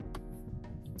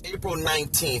April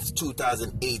 19th,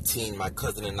 2018, my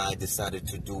cousin and I decided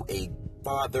to do a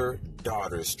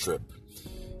father-daughter's trip.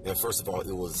 And first of all,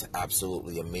 it was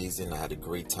absolutely amazing. I had a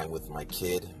great time with my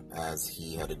kid as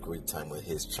he had a great time with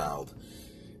his child.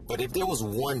 But if there was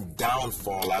one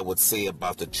downfall I would say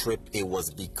about the trip, it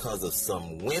was because of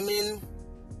some women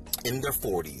in their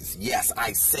 40s. Yes,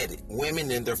 I said it.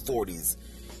 Women in their 40s.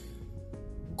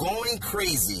 Going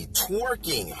crazy,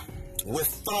 twerking with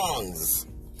thongs,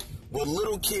 with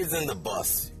little kids in the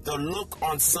bus. The look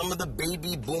on some of the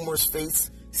baby boomers'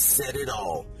 face said it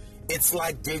all. It's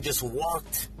like they just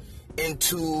walked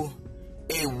into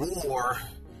a war,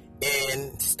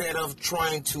 and instead of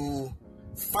trying to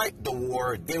fight the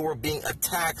war, they were being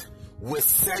attacked with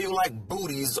cellulite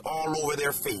booties all over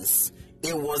their face.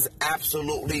 It was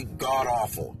absolutely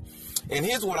god-awful. And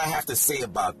here's what I have to say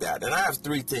about that. And I have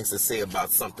three things to say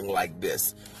about something like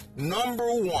this. Number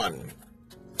one,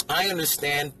 I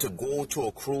understand to go to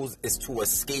a cruise is to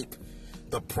escape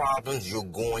the problems you're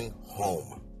going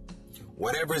home.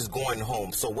 Whatever is going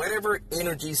home. So whatever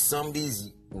energy some of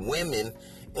these women,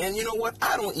 and you know what?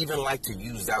 I don't even like to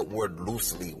use that word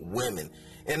loosely, women.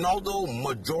 And although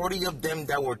majority of them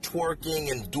that were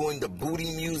twerking and doing the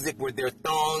booty music with their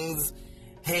thongs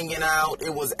hanging out,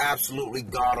 it was absolutely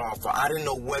god-awful. I didn't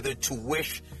know whether to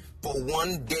wish for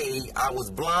one day I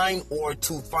was blind or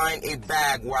to find a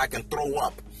bag where I can throw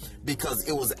up, because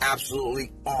it was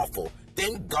absolutely awful.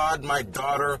 Thank God my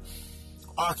daughter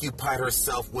occupied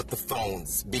herself with the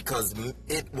phones, because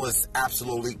it was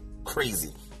absolutely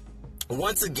crazy.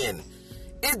 Once again,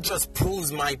 it just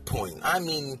proves my point. I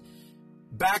mean,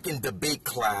 back in debate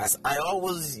class, I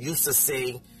always used to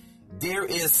say there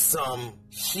is some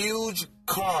huge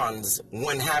cons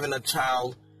when having a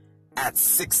child at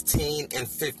 16 and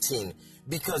 15,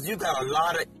 because you got a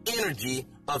lot of energy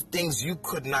of things you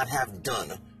could not have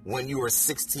done when you were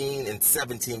 16 and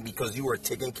 17 because you were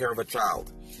taking care of a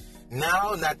child.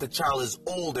 Now that the child is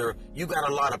older, you got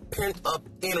a lot of pent-up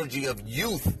energy of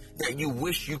youth that you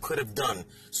wish you could have done.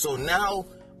 So now,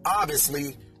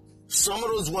 obviously, some of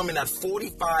those women at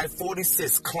 45,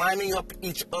 46, climbing up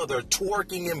each other,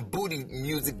 twerking and booty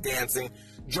music dancing,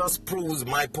 just proves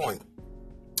my point.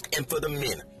 And for the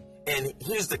men, and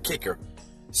here's the kicker,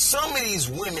 some of these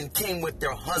women came with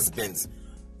their husbands.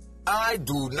 I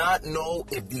do not know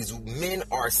if these men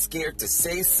are scared to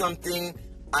say something.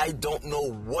 I don't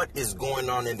know what is going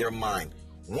on in their mind.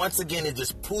 Once again, it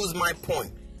just proves my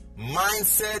point.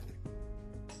 Mindset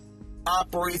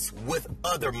operates with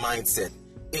other mindset.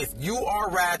 If you are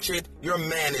ratchet, your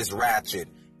man is ratchet.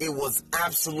 It was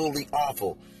absolutely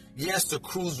awful. Yes, the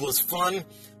cruise was fun,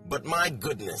 but my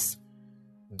goodness.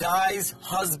 Guys,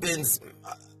 husbands,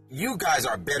 you guys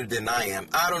are better than I am.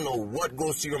 I don't know what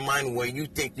goes to your mind where you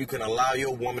think you can allow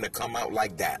your woman to come out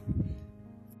like that.